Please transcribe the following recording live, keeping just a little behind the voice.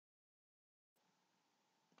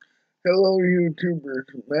Hello YouTubers,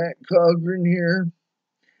 Matt Cochran here,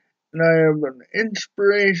 and I have an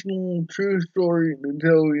inspirational true story to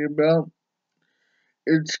tell you about.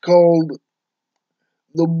 It's called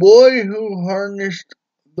The Boy Who Harnessed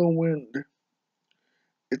the Wind.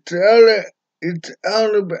 It's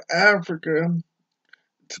out of Africa.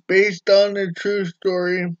 It's based on a true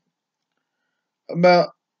story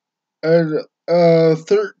about a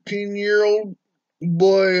 13-year-old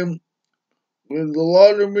boy with a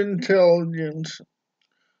lot of intelligence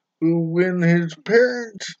who, when his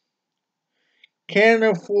parents can't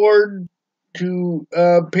afford to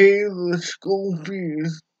pay the school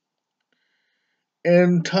fees,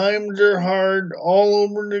 and times are hard all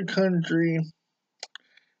over the country.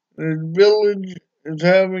 His village is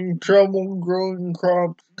having trouble growing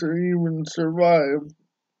crops to even survive,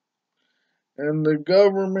 and the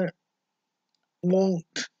government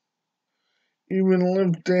won't even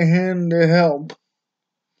lift a hand to help.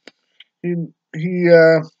 He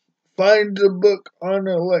finds a book on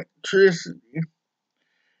electricity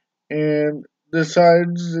and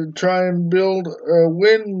decides to try and build a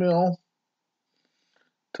windmill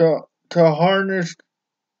to harness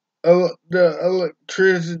the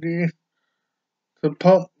electricity to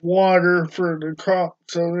pump water for the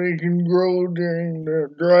crops so they can grow during the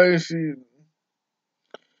dry season.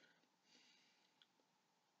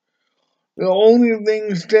 The only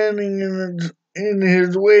thing standing in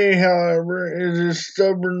his way, however, is his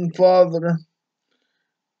stubborn father,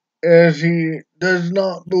 as he does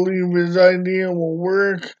not believe his idea will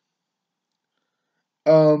work,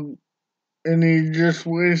 and he's just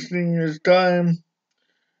wasting his time,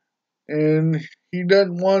 and he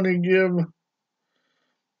doesn't want to give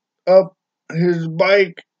up his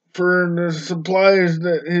bike for the supplies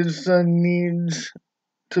that his son needs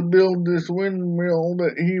to build this windmill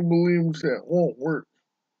that he believes that won't work.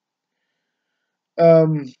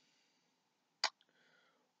 Um,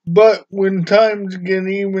 but when times get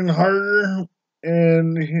even harder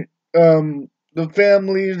and the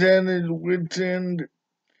family's at his wits' end,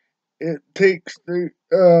 it takes the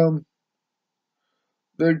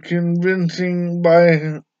convincing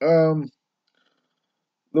by the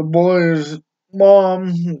boy's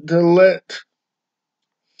mom to let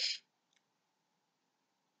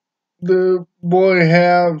the boy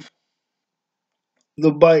have the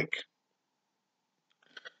bike.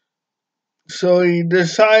 So he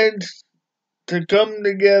decides to come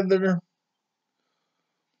together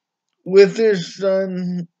with his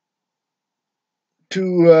son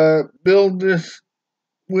to build this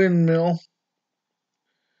windmill.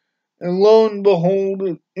 And lo and behold,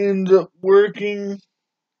 it ends up working.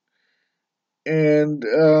 And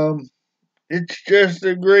it's just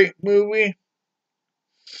a great movie.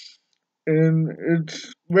 And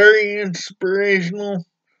it's very inspirational,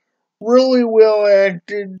 really well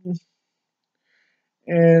acted.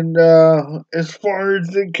 And as far as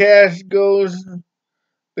the cast goes,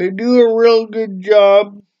 they do a real good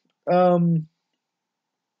job. Um,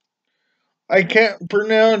 I can't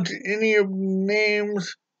pronounce any of the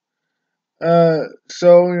names,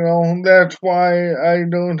 so that's why I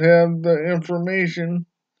don't have the information.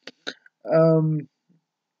 Um,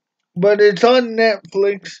 but it's on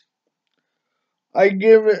Netflix. I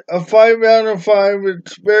give it a 5 out of 5.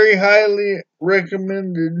 It's very highly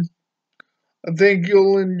recommended. I think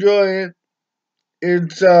you'll enjoy it.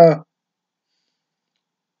 It's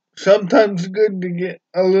sometimes good to get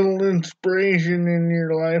a little inspiration in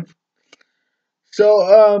your life. So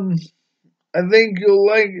I think you'll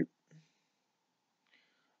like it.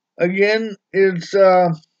 Again, it's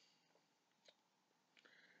The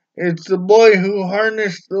Boy Who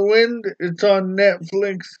Harnessed the Wind. It's on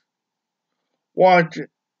Netflix. Watch it.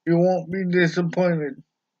 You won't be disappointed.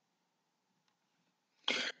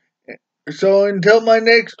 So until my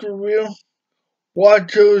next review,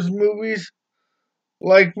 watch those movies,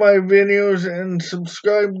 like my videos, and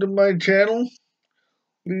subscribe to my channel.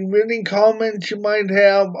 Leave any comments you might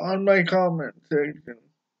have on my comment section.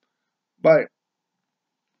 Bye.